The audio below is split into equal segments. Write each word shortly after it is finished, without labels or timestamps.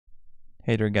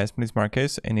Hey there guys, my name is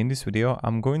Marcus, and in this video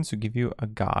I'm going to give you a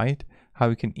guide how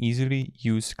you can easily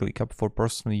use Clickup for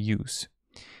personal use.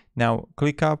 Now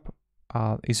Clickup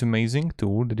is an amazing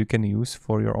tool that you can use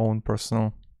for your own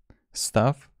personal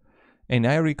stuff, and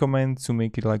I recommend to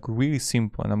make it like really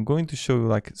simple, and I'm going to show you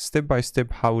like step by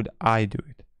step how would I do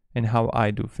it and how I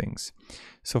do things.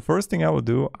 So first thing I will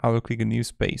do, I will click a new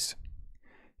space.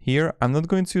 Here I'm not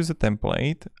going to use a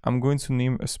template, I'm going to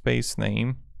name a space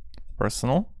name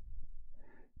personal.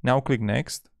 Now click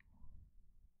next.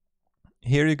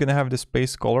 Here you're gonna have the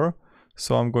space color,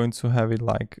 so I'm going to have it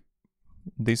like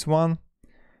this one,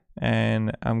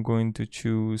 and I'm going to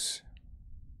choose,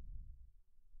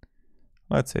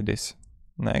 let's say this.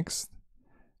 Next,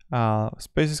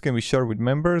 spaces can be shared with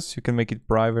members. You can make it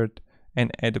private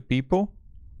and add people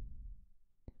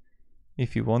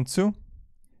if you want to.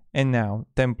 And now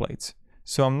templates.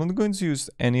 So I'm not going to use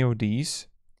any of these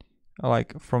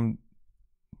like from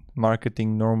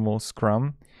marketing normal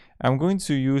Scrum. I'm going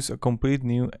to use a complete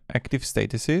new active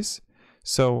statuses.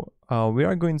 So we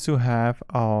are going to have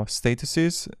our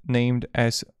statuses named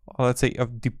as, let's say,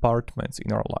 of departments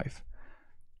in our life.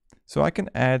 So I can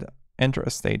enter a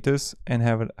status and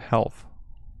have it health.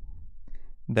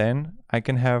 Then I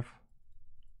can have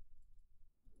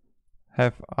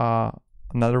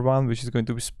another one which is going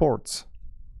to be sports.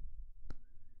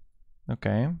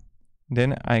 Okay.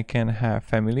 Then I can have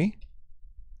family.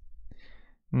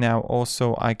 Now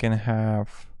also I can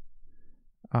have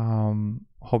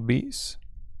hobbies,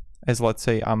 as let's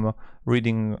say I'm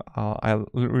reading, I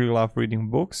really love reading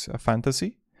books,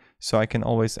 fantasy, so I can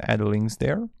always add links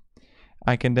there.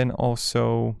 I can then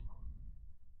also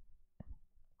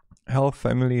health,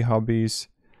 family, hobbies,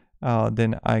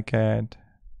 then I get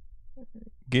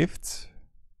gifts,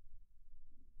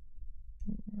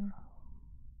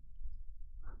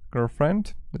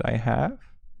 girlfriend that I have.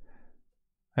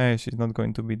 She's not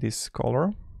going to be this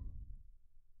color,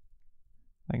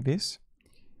 like this.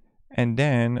 And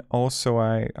then also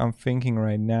I'm thinking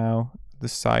right now the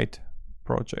side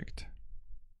project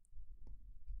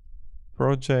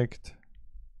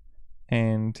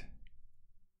and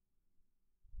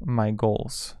my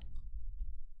goals.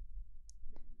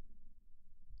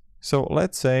 So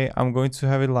let's say I'm going to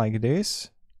have it like this,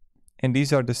 and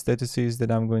these are the statuses that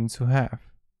I'm going to have.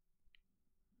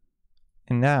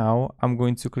 And now I'm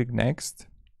going to click next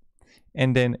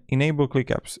and then enable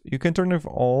ClickUps. You can turn off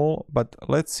all, but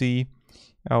let's see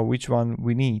which one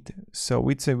we need. So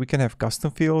we'd say we can have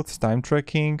custom fields, time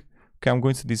tracking. Okay, I'm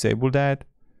going to disable that.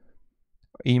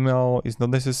 Email is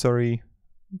not necessary.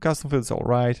 Custom fields all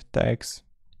right, text.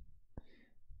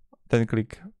 Then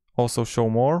click also show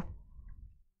more.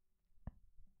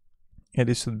 And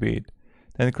this should be it.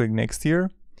 Then click next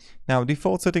here. Now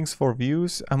default settings for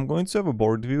views, I'm going to have a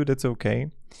board view, that's okay.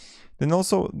 Then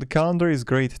also the calendar is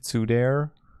great too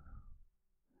there.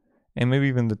 And maybe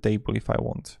even the table if I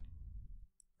want.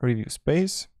 Review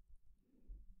space.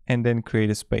 And then create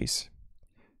a space.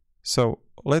 So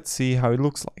let's see how it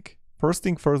looks like. First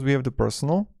thing first, we have the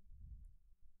personal.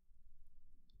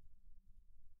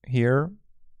 Here.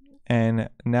 And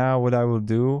now what I will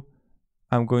do,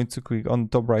 I'm going to click on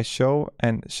top right show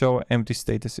and show empty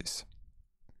statuses.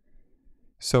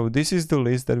 So this is the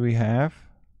list that we have,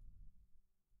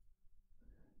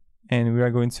 and we are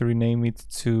going to rename it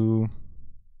to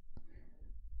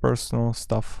personal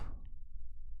stuff.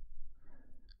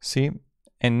 See,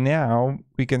 and now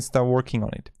we can start working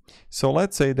on it. So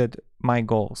let's say that my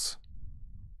goals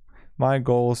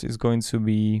is going to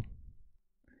be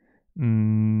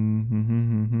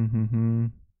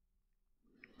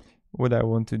what I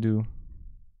want to do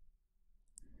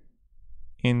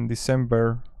in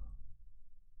December.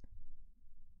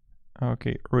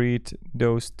 Okay, read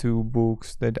those 2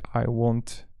 books that I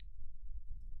want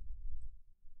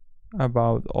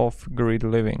about off-grid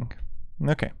living.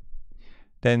 Okay,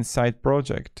 then side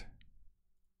project,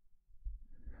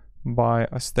 buy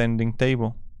a standing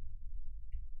table.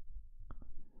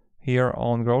 Here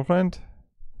on girlfriend,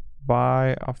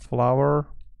 buy a flower,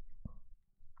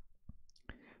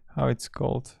 how it's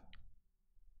called,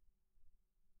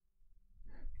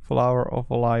 flower of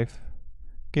a life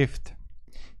gift.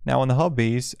 Now on the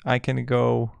hobbies, I can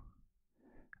go,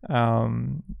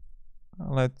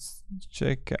 let's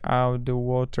check out the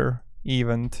water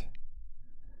event.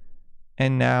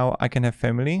 And now I can have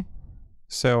family.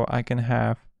 So I can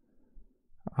have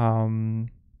a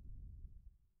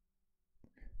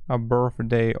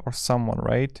birthday or someone,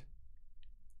 right?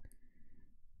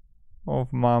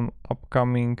 Of mom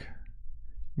upcoming,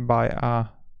 buy a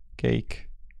cake.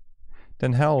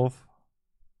 Then health,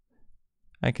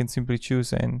 I can simply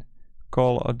choose and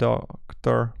call a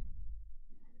doctor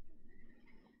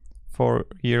for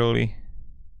yearly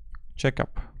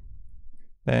checkup.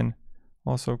 Then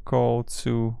also call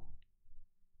to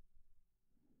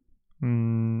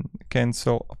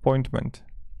cancel appointment.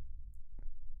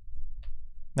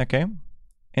 Okay,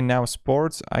 and now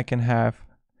sports, I can have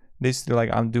this like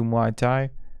I'm doing Muay Thai,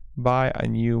 buy a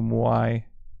new Muay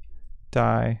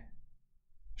Thai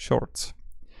shorts.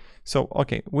 So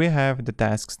okay, we have the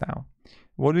tasks now.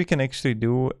 What we can actually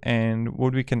do and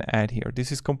what we can add here.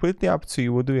 This is completely up to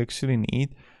you what do you actually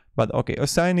need. But okay,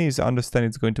 assignees, understand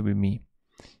it's going to be me.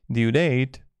 Due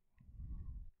date,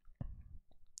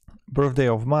 birthday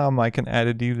of mom, I can add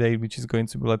a due date which is going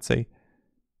to be, let's say,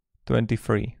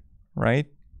 23, right?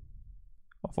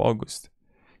 Of August.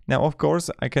 Now, of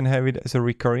course, I can have it as a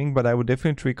recurring, but I would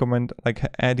definitely recommend like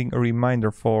adding a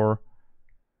reminder for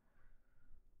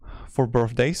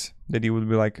birthdays that you would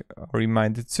be like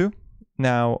reminded to.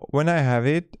 Now, when I have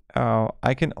it,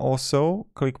 I can also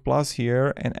click plus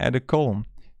here and add a column.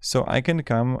 So I can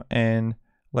come and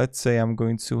let's say I'm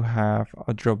going to have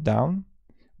a drop down,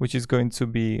 which is going to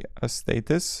be a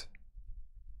status.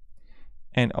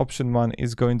 And option 1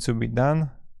 is going to be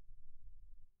done.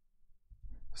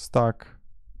 Stuck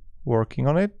working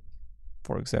on it,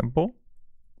 for example.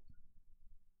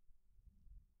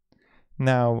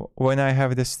 Now, when I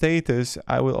have the status,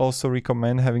 I will also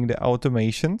recommend having the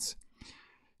automations.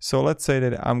 So let's say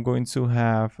that I'm going to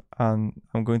have, I'm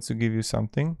going to give you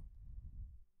something.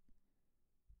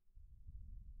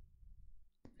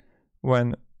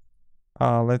 When,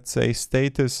 let's say,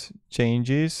 status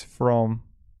changes from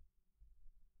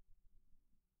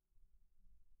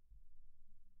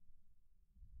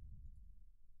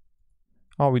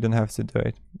we don't have to do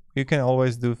it. You can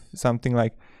always do something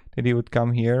like that. You would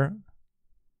come here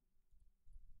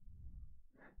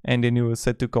and then you will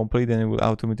set to complete and it will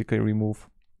automatically remove.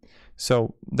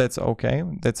 So that's okay.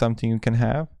 That's something you can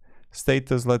have.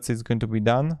 Status, let's say it's going to be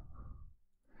done.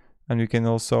 And you can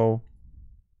also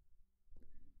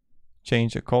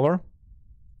change the color.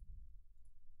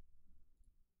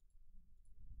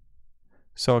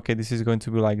 So, okay, this is going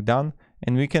to be like done.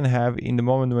 And we can have in the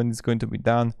moment when it's going to be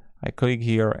done, I click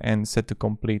here and set to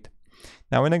complete.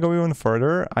 Now, when I go even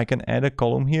further, I can add a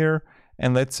column here.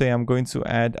 And let's say I'm going to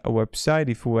add a website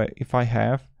if I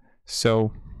have.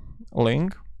 So,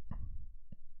 link.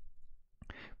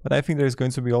 But I think there's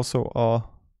going to be also a,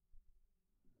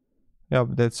 yeah,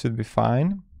 that should be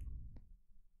fine.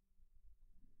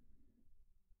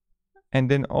 And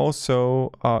then also,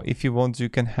 if you want, you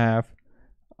can have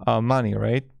money,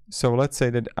 right? So let's say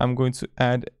that I'm going to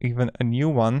add even a new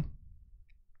one,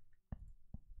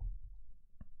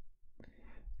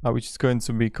 which is going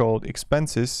to be called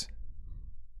expenses.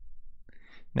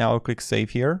 Now I'll click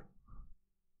save here.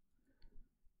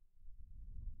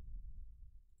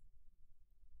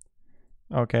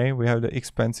 Okay, we have the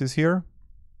expenses here.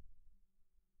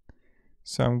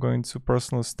 So I'm going to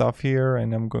personal stuff here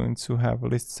and I'm going to have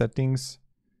list settings,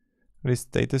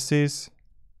 list statuses.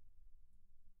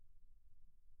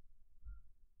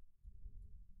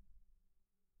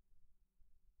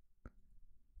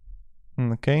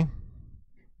 Okay,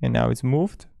 and now it's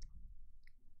moved.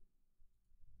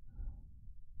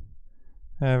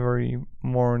 Every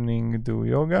morning do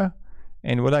yoga.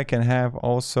 And what I can have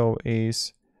also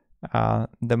is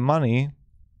the money,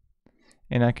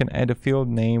 and I can add a field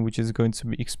name which is going to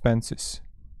be expenses.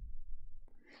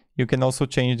 You can also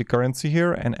change the currency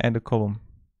here and add a column.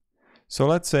 So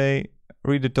let's say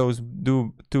read those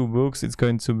two books, it's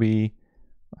going to be,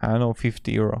 I don't know,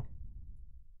 50 euro.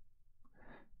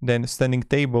 Then standing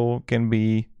table can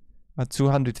be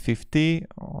 250.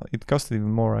 It costs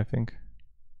even more, I think.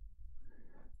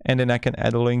 And then I can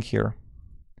add a link here.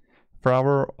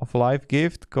 Flower of Life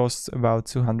gift costs about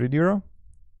 200 euro.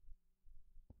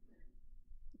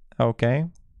 Okay.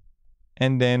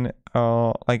 And then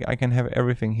like I can have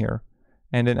everything here.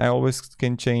 And then I always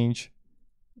can change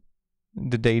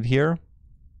the date here.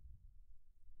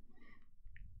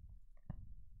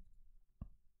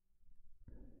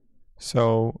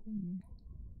 So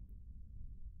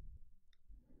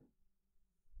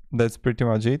that's pretty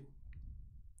much it.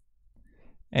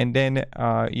 And then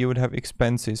you would have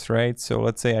expenses, right? So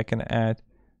let's say I can add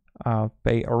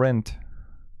pay a rent.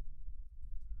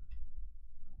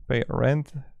 Pay a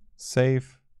rent,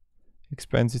 save,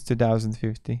 expenses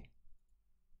 2050.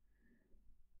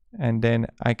 And then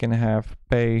I can have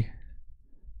pay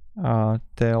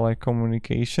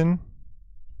telecommunication.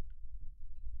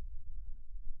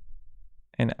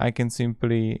 And I can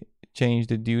simply change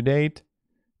the due date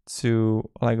to,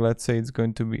 like, let's say it's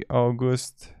going to be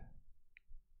August,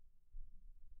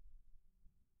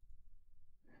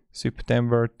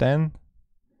 September 10,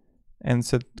 and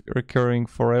set recurring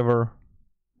forever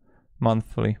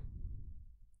monthly.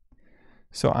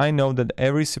 So I know that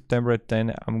every September at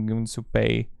 10 I'm going to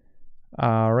pay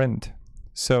rent.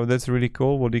 So that's really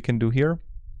cool what you can do here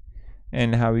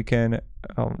and how you can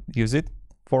use it.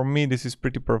 For me, this is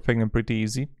pretty perfect and pretty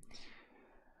easy.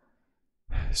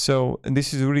 So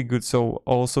this is really good. So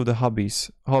also the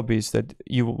hobbies that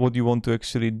what you want to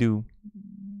actually do.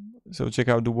 So check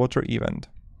out the water event.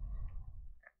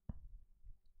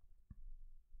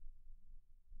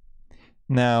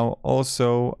 Now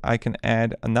also I can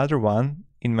add another one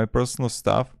in my personal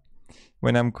stuff.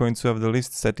 When I'm going to have the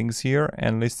list settings here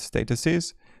and list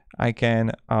statuses, I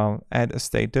can add a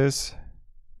status,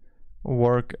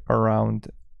 work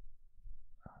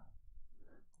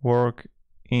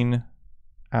in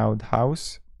out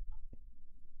house.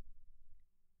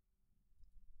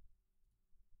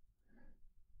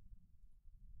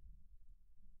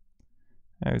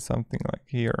 And something like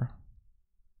here.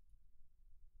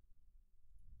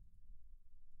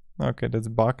 Okay, that's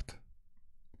bugged.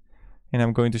 And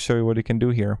I'm going to show you what you can do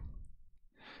here.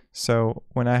 So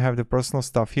when I have the personal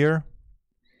stuff here,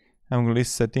 I'm going to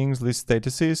list settings, list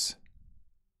statuses,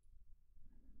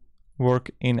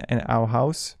 work in an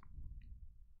outhouse.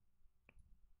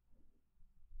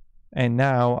 And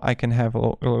now I can have,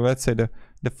 let's say the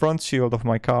front shield of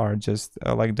my car, just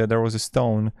like that there was a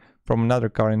stone from another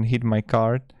car and hit my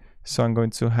car. So I'm going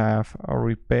to have a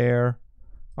repair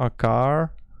a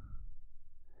car,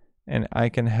 and I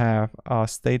can have a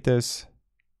status,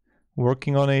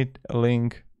 working on it, a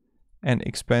link, and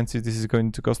expenses. This is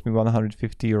going to cost me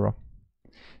 150 euro.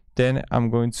 Then I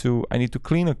need to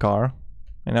clean a car,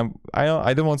 and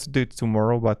I don't want to do it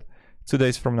tomorrow, but 2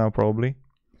 days from now probably.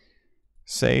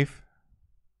 Save,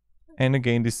 and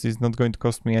again this is not going to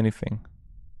cost me anything.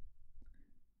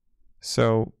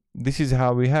 So this is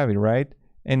how we have it, right?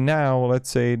 And now let's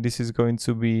say this is going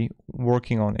to be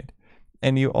working on it,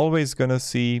 and you're always gonna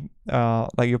see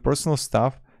like your personal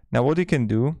stuff. Now what you can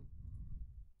do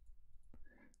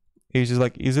is just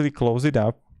like easily close it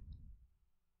up.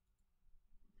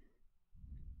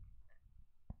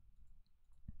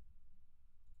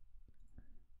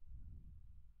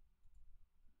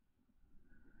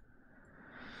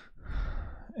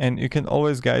 And you can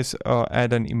always, guys,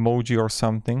 add an emoji or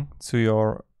something to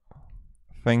your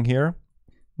thing here.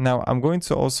 Now I'm going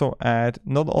to also add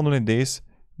not only this,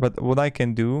 but what I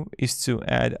can do is to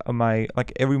add my,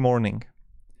 like every morning,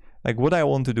 like what I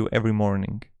want to do every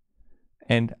morning.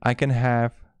 And I can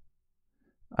have,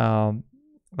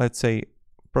 let's say,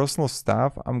 personal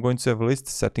stuff. I'm going to have list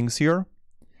settings here,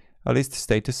 a list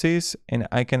statuses, and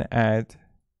I can add,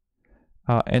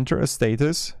 enter a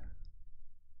status,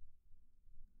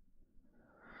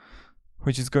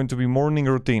 which is going to be morning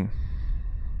routine.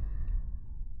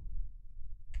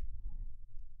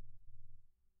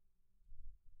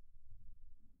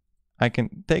 I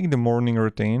can take the morning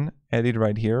routine, add it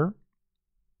right here.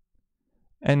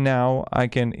 And now I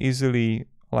can easily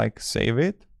like save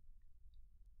it.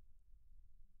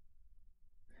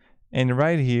 And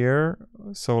right here,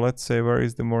 so let's say where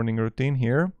is the morning routine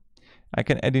here? I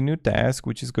can add a new task,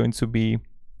 which is going to be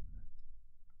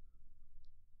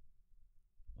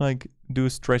like do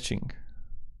stretching,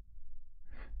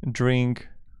 drink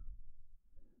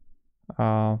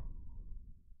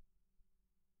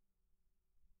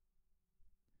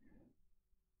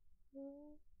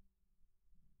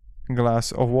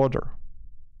glass of water.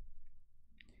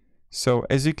 So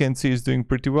as you can see, it's doing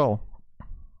pretty well.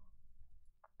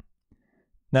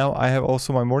 Now I have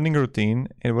also my morning routine,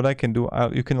 and what I can do,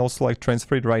 you can also like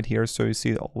transfer it right here, so you see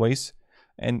it always.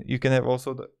 And you can have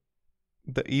also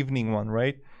the evening one,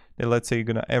 right? That let's say you're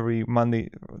gonna every Monday,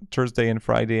 Thursday, and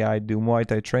Friday I do Muay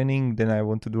Thai training. Then I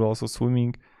want to do also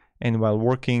swimming, and while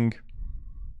working,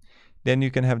 then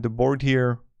you can have the board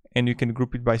here, and you can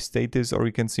group it by status, or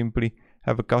you can simply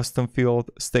have a custom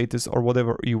field status or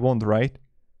whatever you want, right?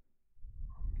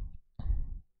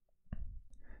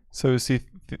 So you see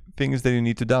things that you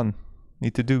need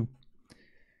to do.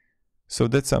 So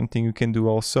that's something you can do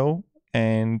also,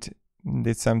 and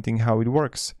that's something how it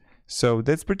works. So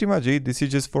that's pretty much it. This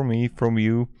is just for me, from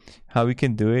you, how you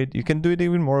can do it. You can do it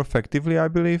even more effectively, I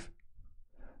believe.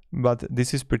 But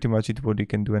this is pretty much it, what you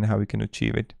can do and how you can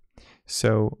achieve it.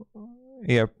 So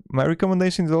yeah, my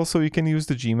recommendation is also you can use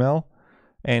the Gmail.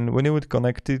 And when you would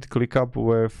connect it, ClickUp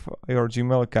with your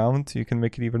Gmail account, you can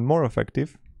make it even more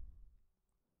effective.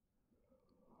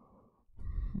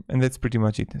 And that's pretty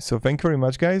much it. So thank you very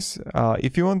much, guys.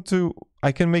 If you want to,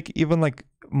 I can make even like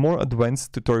more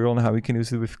advanced tutorial on how you can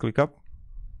use it with ClickUp.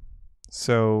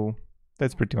 So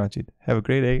that's pretty much it. Have a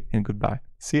great day and goodbye.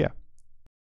 See ya.